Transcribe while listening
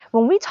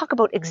When we talk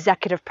about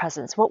executive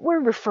presence, what we're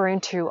referring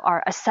to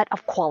are a set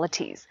of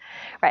qualities,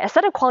 right? A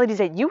set of qualities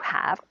that you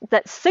have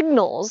that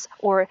signals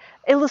or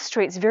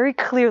illustrates very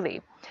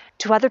clearly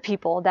to other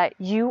people that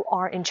you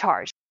are in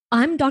charge.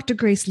 I'm Dr.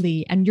 Grace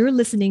Lee, and you're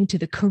listening to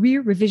the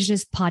Career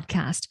Revisionist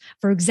podcast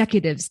for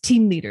executives,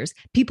 team leaders,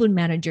 people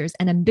managers,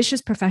 and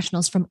ambitious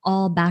professionals from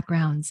all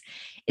backgrounds.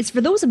 It's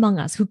for those among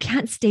us who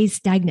can't stay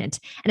stagnant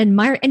and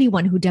admire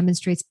anyone who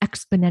demonstrates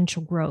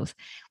exponential growth.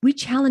 We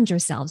challenge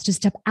ourselves to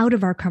step out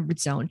of our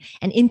comfort zone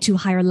and into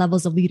higher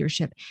levels of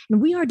leadership,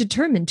 and we are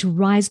determined to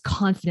rise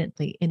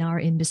confidently in our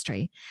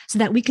industry so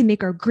that we can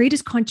make our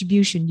greatest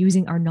contribution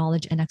using our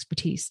knowledge and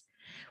expertise.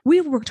 We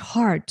have worked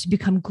hard to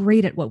become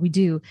great at what we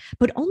do,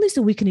 but only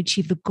so we can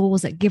achieve the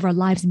goals that give our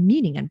lives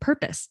meaning and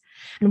purpose.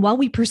 And while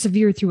we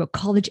persevere through a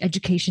college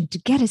education to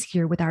get us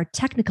here with our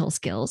technical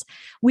skills,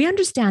 we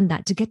understand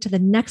that to get to the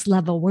next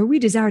level where we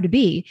desire to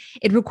be,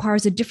 it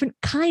requires a different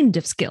kind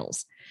of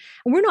skills.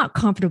 And we're not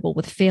comfortable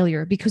with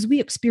failure because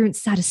we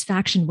experience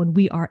satisfaction when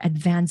we are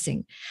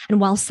advancing. And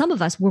while some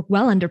of us work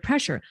well under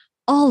pressure,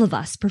 all of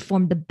us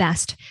perform the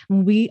best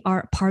when we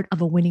are part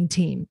of a winning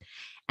team.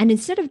 And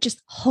instead of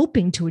just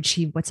hoping to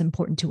achieve what's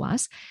important to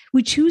us,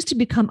 we choose to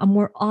become a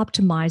more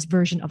optimized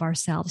version of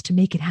ourselves to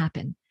make it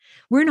happen.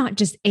 We're not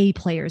just A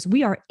players,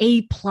 we are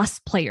A+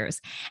 players,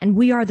 and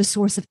we are the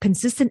source of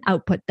consistent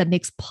output that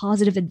makes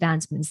positive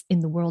advancements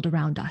in the world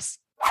around us.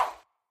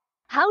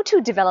 How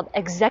to develop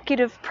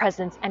executive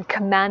presence and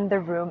command the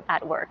room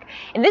at work.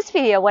 In this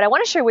video, what I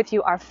want to share with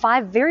you are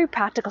 5 very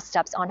practical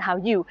steps on how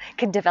you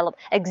can develop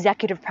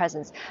executive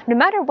presence, no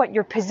matter what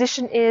your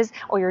position is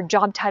or your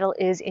job title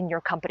is in your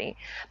company.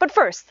 But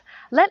first,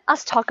 let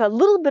us talk a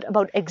little bit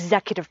about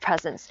executive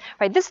presence,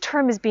 right? This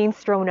term is being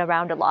thrown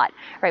around a lot,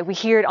 right? We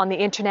hear it on the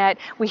internet,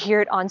 we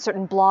hear it on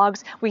certain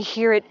blogs, we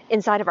hear it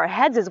inside of our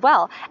heads as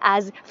well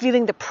as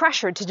feeling the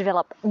pressure to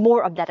develop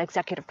more of that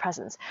executive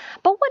presence.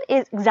 But what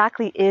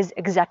exactly is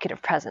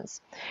executive presence,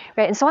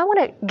 right? And so I want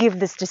to give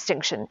this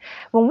distinction.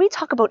 When we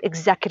talk about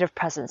executive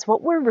presence,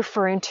 what we're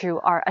referring to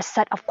are a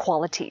set of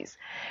qualities,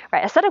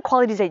 right? A set of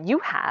qualities that you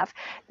have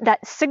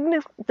that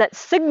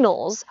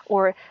signals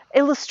or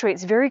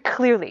illustrates very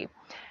clearly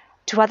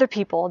to other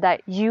people that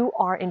you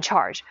are in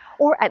charge,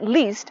 or at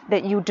least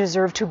that you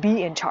deserve to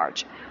be in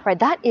charge, right?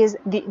 That is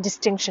the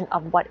distinction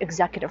of what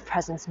executive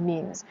presence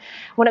means.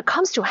 When it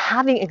comes to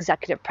having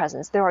executive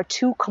presence, there are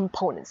 2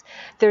 components.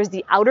 There's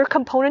the outer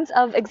components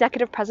of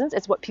executive presence,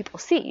 it's what people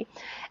see,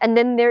 and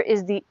then there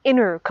is the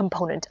inner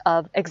component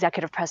of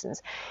executive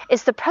presence.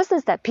 It's the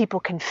presence that people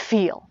can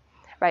feel,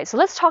 right? So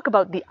let's talk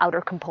about the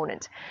outer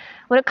component.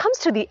 When it comes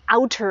to the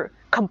outer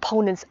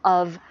components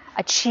of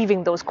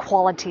achieving those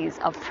qualities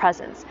of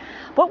presence,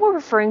 what we're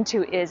referring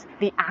to is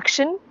the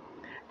action,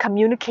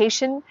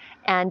 communication,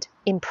 and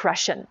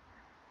impression,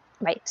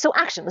 right? So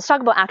action, let's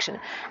talk about action.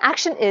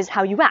 Action is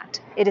how you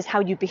act. It is how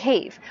you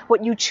behave,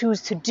 what you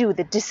choose to do,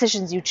 the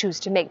decisions you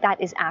choose to make.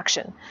 That is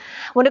action.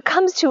 When it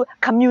comes to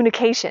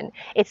communication,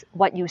 it's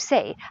what you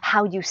say,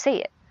 how you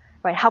say it,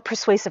 right? How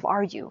persuasive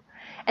are you?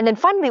 And then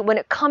finally, when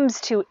it comes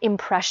to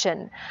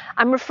impression,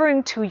 I'm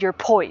referring to your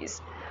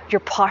poise, your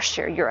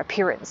posture, your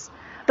appearance.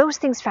 Those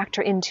things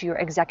factor into your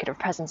executive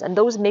presence, and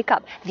those make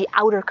up the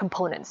outer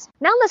components.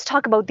 Now let's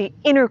talk about the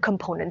inner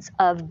components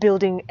of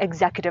building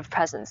executive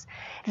presence.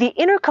 The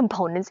inner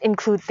components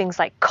include things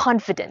like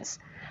confidence,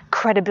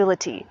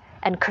 credibility,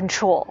 and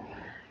control,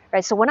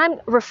 right? So when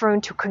I'm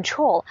referring to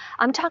control,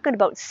 I'm talking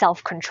about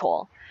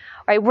self-control,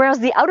 right? Whereas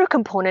the outer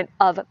component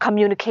of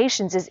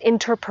communications is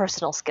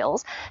interpersonal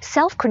skills,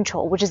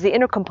 self-control, which is the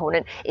inner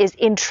component, is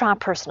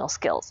intrapersonal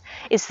skills.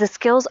 It's the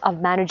skills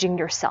of managing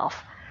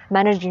yourself,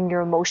 managing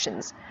your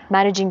emotions,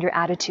 managing your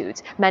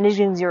attitudes,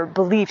 managing your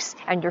beliefs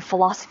and your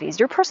philosophies,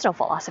 your personal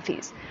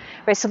philosophies,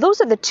 right? So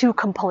those are the 2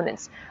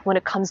 components when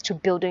it comes to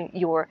building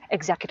your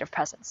executive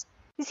presence.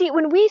 You see,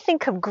 when we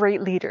think of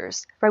great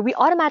leaders, right, we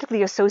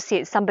automatically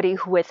associate somebody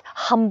with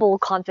humble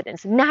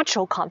confidence,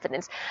 natural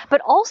confidence,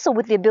 but also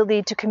with the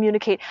ability to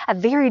communicate a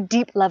very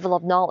deep level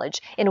of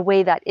knowledge in a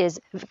way that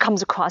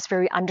comes across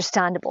very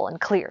understandable and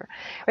clear.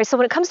 Right? So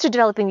when it comes to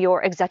developing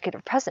your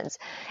executive presence,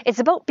 it's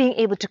about being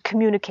able to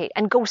communicate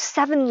and go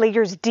 7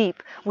 layers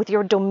deep with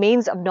your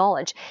domains of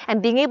knowledge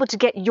and being able to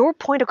get your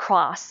point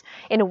across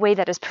in a way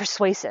that is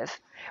persuasive,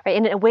 right,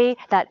 in a way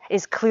that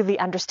is clearly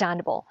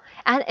understandable.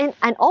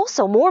 And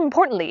also, more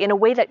importantly, in a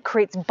way that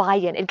creates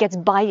buy-in. It gets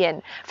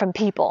buy-in from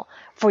people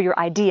for your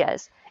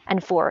ideas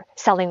and for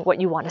selling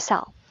what you want to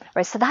sell,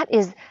 right? So that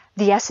is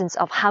the essence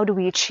of how do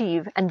we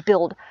achieve and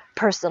build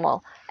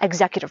personal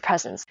executive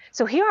presence.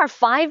 So here are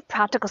 5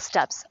 practical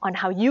steps on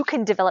how you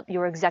can develop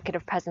your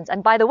executive presence.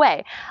 And by the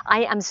way,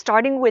 I am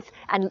starting with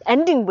and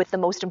ending with the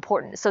most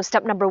important. So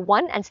step number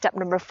 1 and step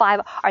number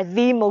 5 are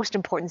the most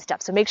important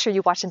steps. So make sure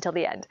you watch until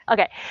the end.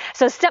 Okay,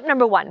 so step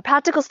number 1,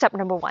 practical step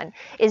number 1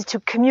 is to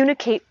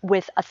communicate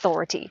with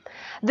authority.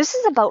 This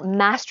is about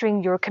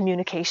mastering your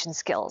communication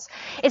skills.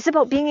 It's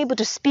about being able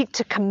to speak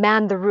to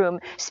command the room,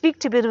 speak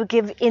to be able to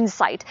give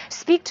insight,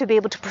 speak to be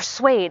able to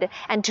persuade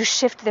and to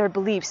shift their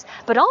beliefs,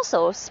 but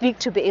also speak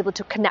to be able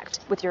to connect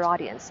with your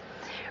audience.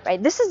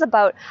 right? This is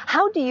about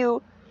how do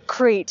you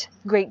create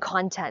great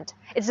content.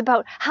 It's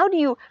about how do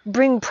you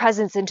bring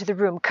presence into the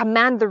room,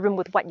 command the room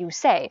with what you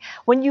say.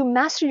 When you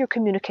master your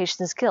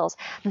communication skills,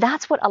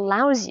 that's what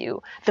allows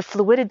you the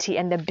fluidity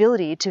and the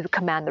ability to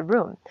command the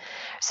room.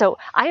 So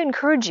I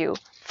encourage you,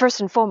 first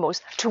and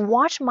foremost, to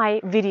watch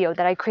my video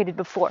that I created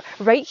before.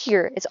 Right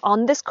here, it's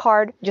on this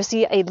card. You'll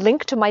see a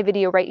link to my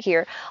video right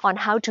here on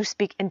how to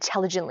speak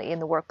intelligently in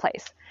the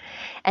workplace.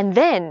 And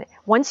then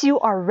once you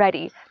are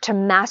ready to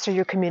master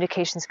your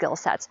communication skill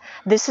sets,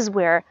 this is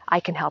where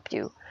I can help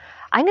you.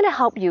 I'm going to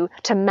help you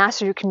to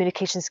master your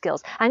communication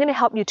skills. I'm going to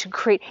help you to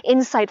create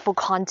insightful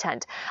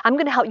content. I'm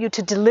going to help you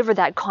to deliver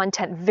that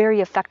content very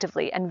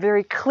effectively and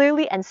very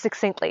clearly and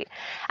succinctly.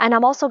 And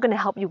I'm also going to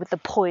help you with the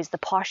poise, the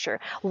posture,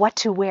 what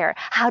to wear,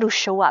 how to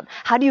show up,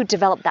 how do you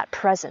develop that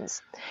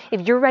presence.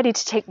 If you're ready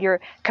to take your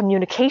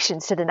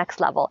communications to the next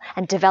level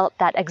and develop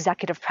that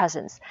executive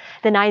presence,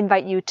 then I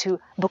invite you to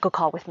book a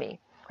call with me.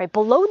 Right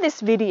below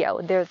this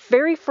video, the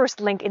very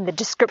first link in the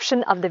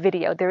description of the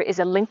video, there is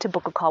a link to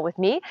book a call with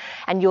me,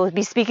 and you'll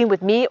be speaking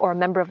with me or a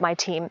member of my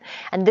team.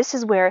 And this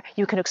is where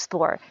you can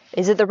explore,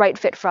 is it the right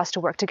fit for us to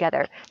work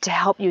together to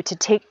help you to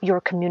take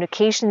your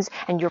communications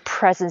and your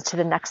presence to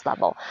the next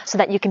level so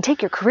that you can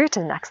take your career to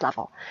the next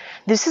level.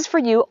 This is for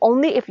you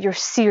only if you're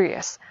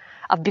serious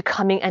of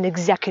becoming an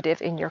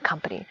executive in your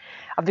company,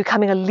 of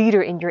becoming a leader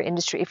in your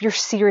industry, if you're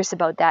serious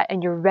about that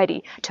and you're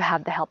ready to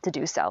have the help to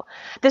do so.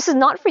 This is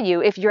not for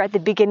you if you're at the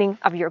beginning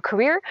of your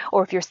career,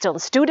 or if you're still a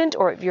student,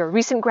 or if you're a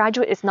recent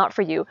graduate. It's not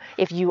for you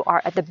if you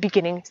are at the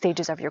beginning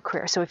stages of your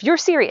career. So if you're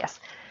serious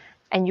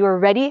and you're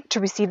ready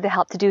to receive the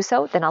help to do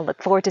so, then I'll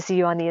look forward to see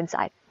you on the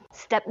inside.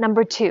 Step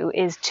number 2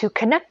 is to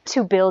connect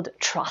to build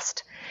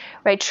trust.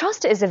 Right?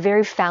 Trust is a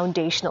very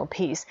foundational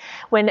piece.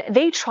 When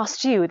they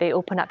trust you, they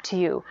open up to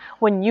you.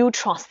 When you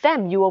trust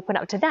them, you open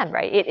up to them,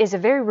 right? It is a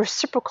very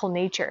reciprocal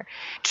nature.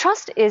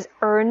 Trust is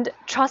earned,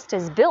 trust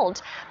is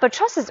built, but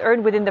trust is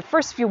earned within the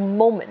first few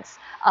moments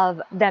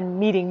of them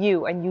meeting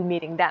you and you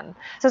meeting them.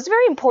 So it's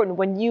very important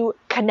when you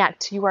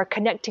connect, you are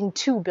connecting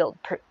to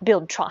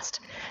build trust.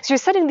 So you're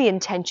setting the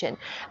intention.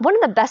 One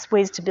of the best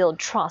ways to build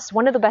trust,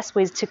 one of the best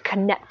ways to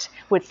connect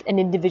with an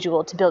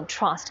individual to build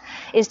trust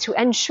is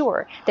to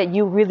ensure that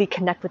you really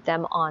connect with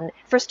them on,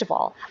 first of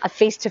all, a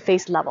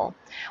face-to-face level.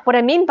 What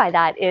I mean by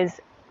that is,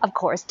 of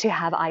course, to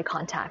have eye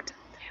contact.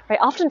 Right?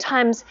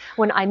 Oftentimes,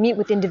 when I meet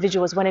with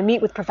individuals, when I meet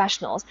with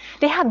professionals,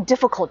 they have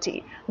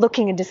difficulty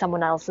looking into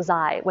someone else's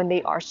eye when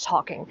they are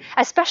talking,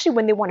 especially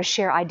when they want to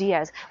share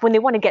ideas, when they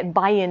want to get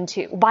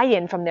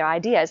buy-in from their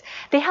ideas.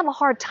 They have a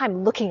hard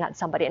time looking at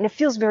somebody, and it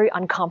feels very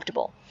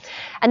uncomfortable.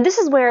 And this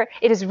is where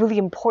it is really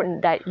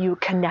important that you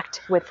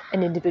connect with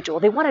an individual.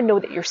 They want to know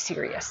that you're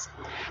serious.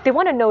 They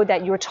want to know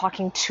that you're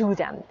talking to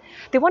them.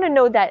 They want to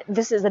know that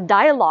this is a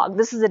dialogue,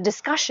 this is a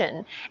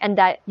discussion, and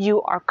that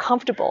you are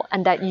comfortable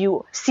and that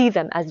you see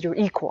them as your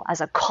equal,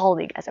 as a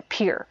colleague, as a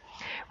peer.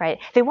 Right?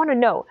 They want to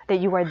know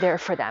that you are there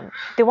for them.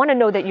 They want to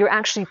know that you're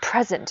actually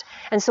present.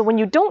 And so when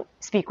you don't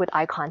speak with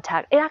eye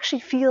contact, it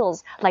actually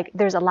feels like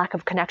there's a lack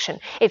of connection.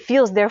 It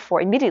feels,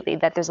 therefore, immediately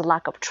that there's a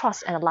lack of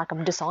trust and a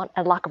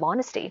lack of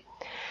honesty.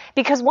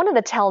 Because one of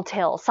the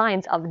telltale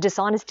signs of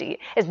dishonesty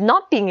is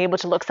not being able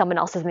to look someone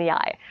else in the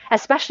eye,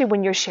 especially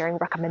when you're sharing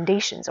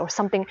recommendations or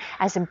something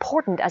as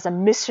important as a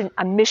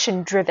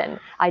mission-driven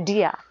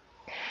idea.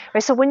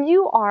 Right? So when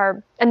you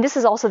are, and this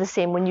is also the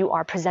same when you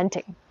are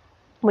presenting,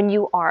 when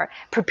you are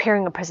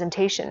preparing a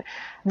presentation,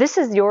 this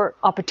is your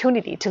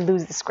opportunity to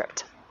lose the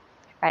script,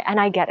 right? And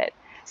I get it.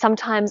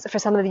 Sometimes for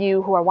some of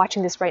you who are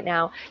watching this right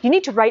now, you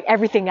need to write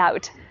everything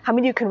out. How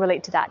many of you can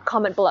relate to that?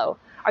 Comment below.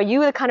 Are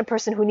you the kind of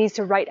person who needs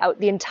to write out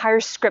the entire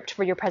script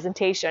for your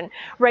presentation,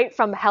 right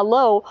from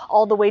hello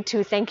all the way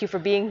to thank you for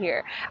being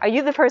here? Are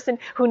you the person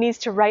who needs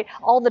to write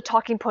all the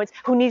talking points,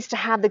 who needs to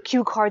have the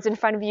cue cards in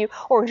front of you,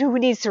 or who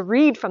needs to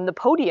read from the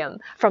podium,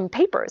 from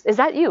papers? Is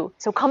that you?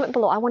 So comment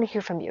below. I want to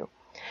hear from you.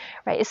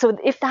 Right? So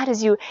if that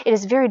is you, it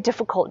is very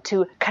difficult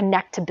to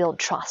connect to build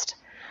trust.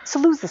 So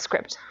lose the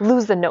script,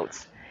 lose the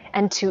notes,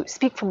 and to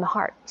speak from the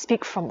heart,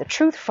 speak from the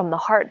truth, from the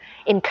heart,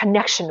 in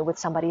connection with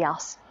somebody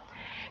else.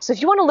 So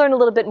if you want to learn a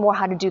little bit more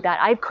how to do that,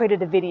 I've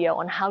created a video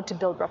on how to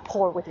build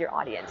rapport with your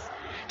audience.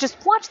 Just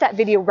watch that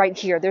video right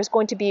here. There's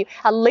going to be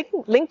a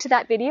link to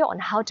that video on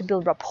how to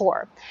build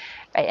rapport.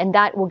 Right? And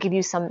that will give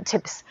you some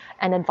tips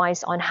and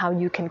advice on how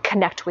you can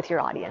connect with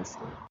your audience.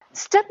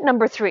 Step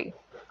number 3.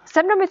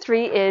 Step number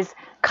 3 is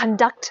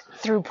conduct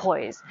through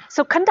poise.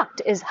 So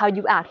conduct is how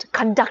you act,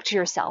 conduct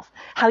yourself,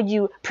 how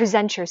you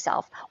present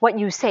yourself, what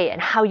you say and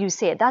how you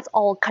say it. That's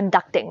all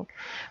conducting,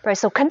 right?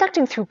 So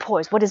conducting through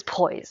poise. What is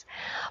poise?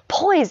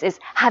 Poise is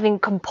having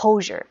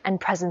composure and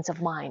presence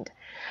of mind.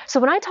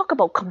 So when I talk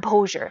about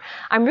composure,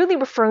 I'm really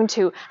referring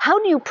to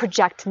how do you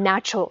project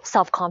natural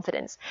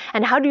self-confidence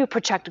and how do you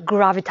project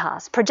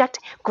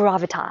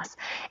gravitas,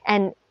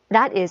 and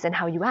that is in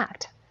how you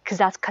act, because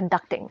that's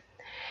conducting.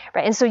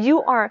 Right? And so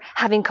you are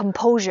having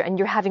composure and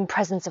you're having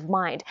presence of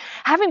mind.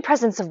 Having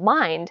presence of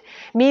mind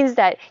means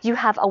that you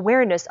have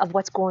awareness of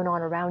what's going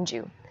on around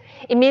you.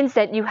 It means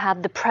that you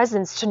have the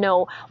presence to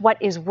know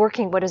what is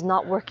working, what is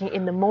not working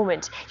in the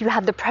moment. You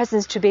have the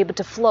presence to be able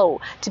to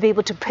flow, to be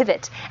able to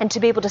pivot, and to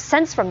be able to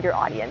sense from your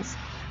audience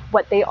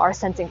what they are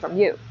sensing from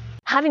you.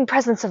 Having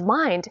presence of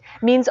mind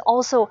means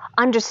also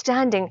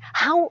understanding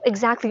how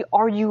exactly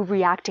are you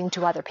reacting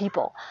to other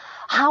people?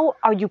 How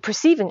are you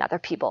perceiving other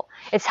people?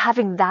 It's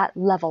having that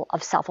level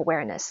of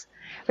self-awareness.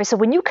 Right? So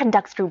when you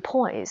conduct through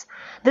poise,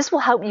 this will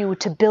help you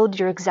to build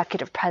your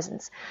executive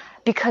presence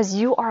because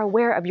you are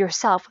aware of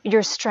yourself,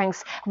 your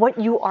strengths, what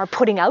you are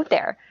putting out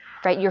there.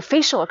 Right? Your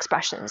facial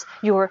expressions,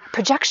 your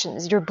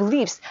projections, your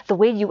beliefs, the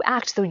way you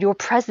act, your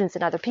presence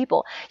in other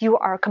people, you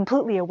are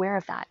completely aware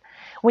of that.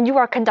 When you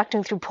are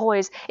conducting through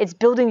poise, it's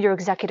building your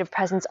executive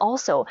presence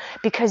also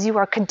because you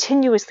are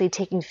continuously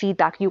taking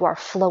feedback, you are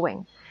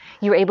flowing.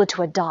 You're able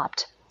to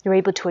adopt, you're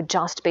able to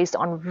adjust based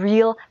on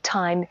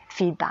real-time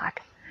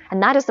feedback.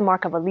 And that is the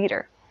mark of a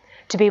leader,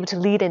 to be able to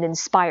lead and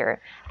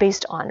inspire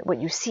based on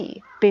what you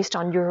see, based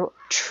on your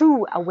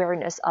true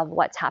awareness of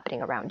what's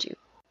happening around you.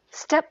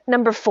 Step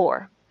number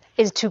 4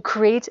 is to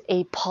create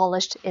a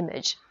polished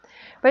image.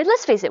 Right?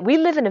 Let's face it, we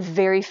live in a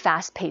very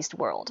fast-paced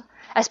world,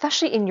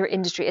 especially in your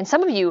industry. And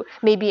some of you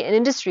may be in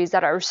industries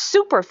that are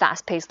super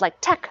fast-paced, like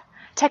tech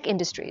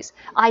industries,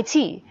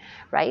 IT,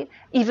 right?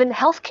 Even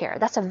healthcare.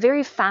 That's a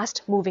very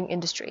fast-moving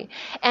industry.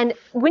 And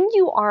when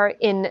you are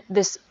in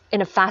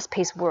a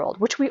fast-paced world,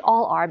 which we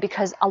all are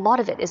because a lot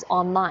of it is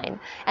online,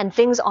 and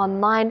things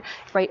online,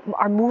 right,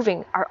 are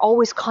moving, are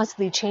always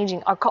constantly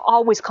changing, are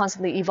always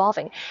constantly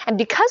evolving. And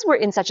because we're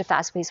in such a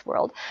fast-paced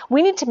world,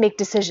 we need to make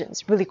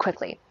decisions really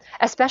quickly,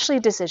 especially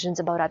decisions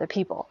about other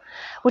people,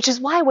 which is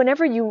why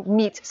whenever you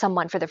meet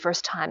someone for the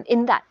first time,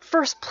 in that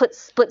first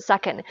split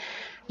second,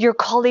 your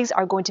colleagues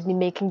are going to be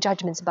making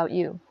judgments about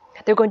you.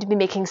 They're going to be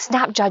making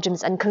snap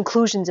judgments and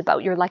conclusions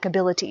about your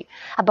likability,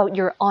 about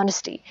your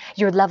honesty,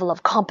 your level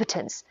of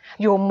competence,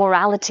 your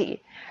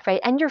morality,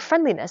 right? And your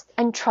friendliness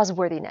and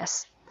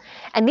trustworthiness.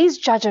 And these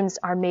judgments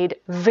are made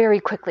very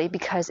quickly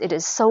because it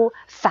is so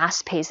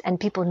fast-paced and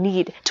people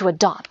need to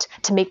adopt,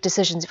 to make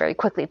decisions very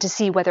quickly, to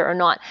see whether or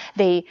not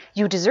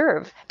you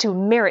deserve to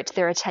merit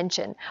their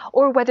attention,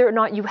 or whether or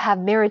not you have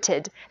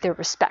merited their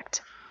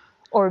respect,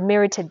 or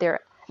merited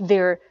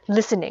their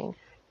listening,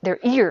 their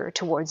ear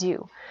towards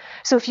you.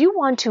 So if you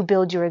want to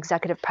build your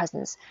executive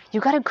presence, you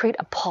got to create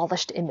a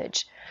polished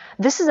image.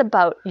 This is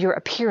about your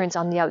appearance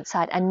on the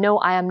outside. And no,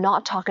 I am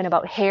not talking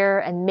about hair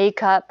and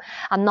makeup.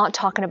 I'm not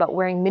talking about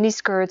wearing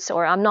miniskirts,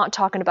 or I'm not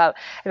talking about,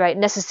 right,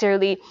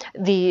 necessarily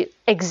the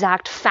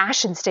exact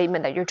fashion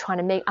statement that you're trying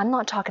to make. I'm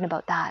not talking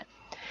about that.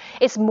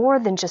 It's more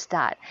than just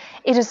that.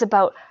 It is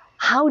about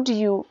how do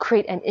you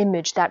create an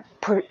image that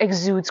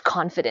exudes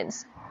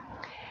confidence.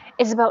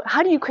 It's about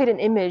how do you create an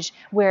image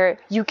where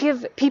you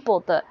give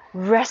people the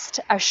rest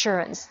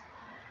assurance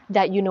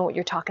that you know what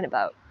you're talking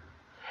about,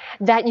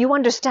 that you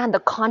understand the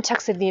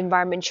context of the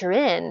environment you're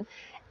in,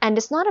 and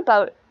it's not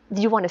about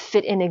you want to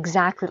fit in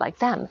exactly like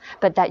them,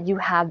 but that you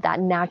have that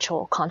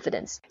natural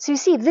confidence. So you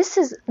see, this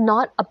is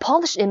not a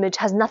polished image,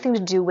 has nothing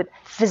to do with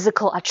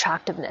physical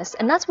attractiveness.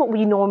 And that's what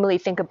we normally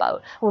think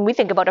about when we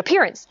think about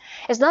appearance.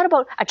 It's not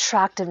about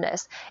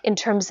attractiveness in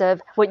terms of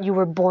what you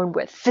were born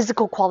with,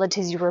 physical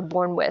qualities you were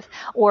born with,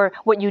 or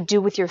what you do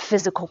with your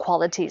physical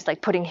qualities,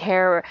 like putting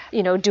hair,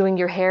 doing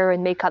your hair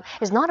and makeup.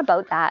 It's not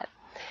about that.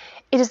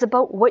 It is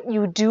about what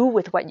you do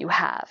with what you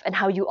have and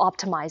how you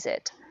optimize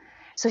it.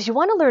 So if you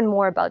want to learn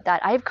more about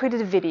that, I have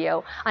created a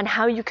video on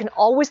how you can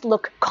always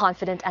look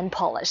confident and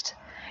polished.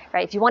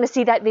 Right? If you want to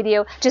see that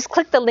video, just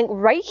click the link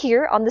right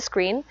here on the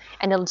screen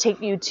and it'll take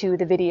you to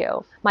the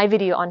video, my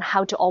video on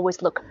how to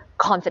always look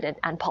confident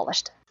and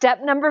polished.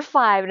 Step number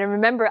 5, and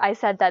remember I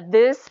said that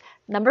this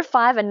number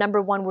 5 and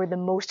number 1 were the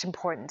most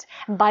important.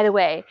 And by the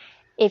way,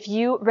 if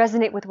you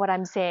resonate with what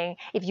I'm saying,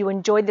 if you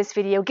enjoyed this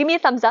video, give me a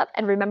thumbs up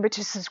and remember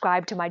to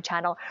subscribe to my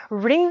channel.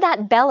 Ring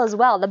that bell as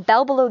well, the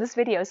bell below this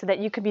video, so that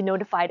you can be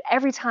notified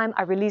every time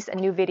I release a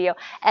new video,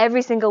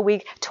 every single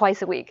week,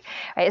 twice a week.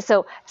 Right?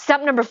 So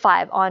step number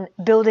 5 on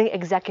building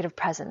executive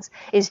presence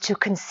is to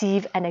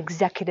conceive an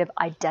executive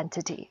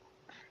identity.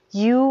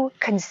 You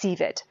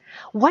conceive it.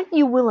 What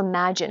you will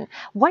imagine,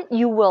 what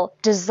you will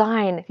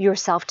design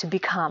yourself to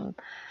become.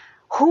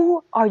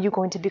 Who are you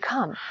going to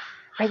become?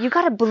 Right? You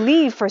got to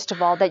believe, first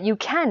of all, that you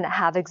can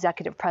have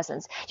executive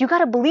presence. You got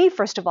to believe,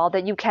 first of all,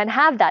 that you can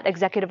have that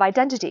executive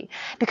identity.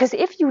 Because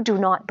if you do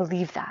not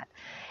believe that,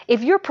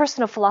 if your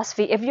personal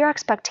philosophy, if your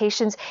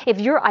expectations, if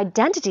your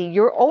identity,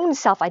 your own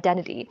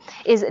self-identity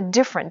is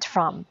different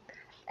from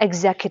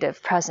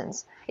executive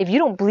presence, if you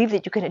don't believe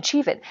that you can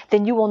achieve it,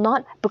 then you will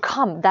not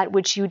become that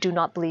which you do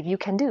not believe you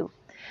can do.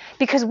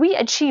 Because we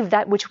achieve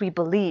that which we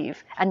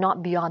believe and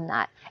not beyond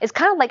that. It's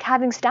kind of like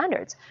having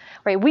standards,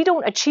 right? We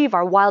don't achieve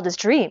our wildest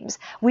dreams.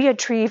 We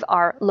achieve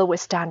our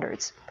lowest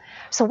standards.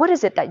 So what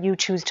is it that you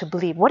choose to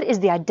believe? What is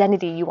the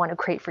identity you want to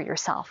create for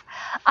yourself?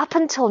 Up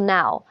until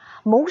now,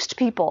 most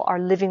people are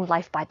living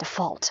life by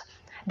default.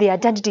 the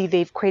identity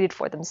they've created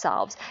for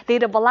themselves.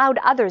 They'd have allowed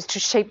others to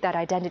shape that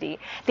identity.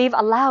 They've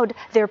allowed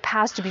their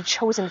past to be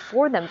chosen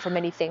for them for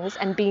many things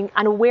and being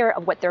unaware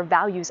of what their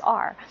values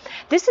are.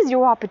 This is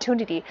your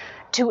opportunity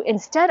to,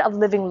 instead of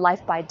living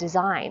life by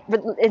design,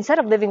 instead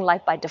of living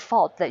life by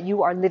default, that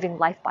you are living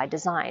life by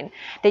design,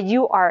 that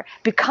you are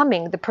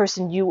becoming the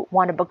person you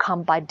want to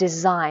become by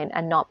design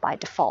and not by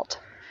default.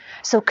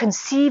 So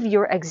conceive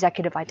your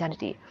executive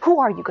identity. Who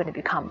are you going to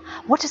become?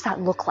 What does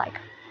that look like?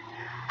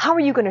 How are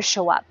you going to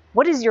show up?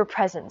 What is your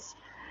presence?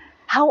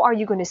 How are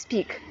you going to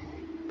speak?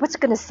 What's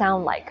it going to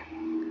sound like?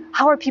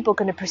 How are people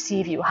going to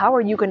perceive you? How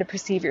are you going to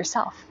perceive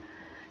yourself?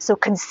 So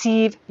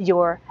conceive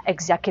your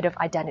executive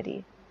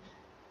identity.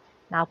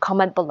 Now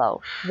comment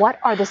below. What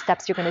are the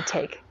steps you're going to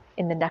take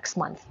in the next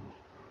month?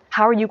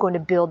 How are you going to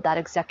build that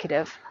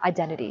executive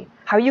identity?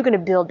 How are you going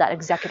to build that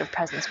executive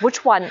presence?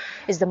 Which one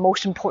is the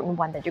most important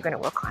one that you're going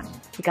to work on?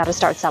 You got to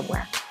start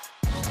somewhere.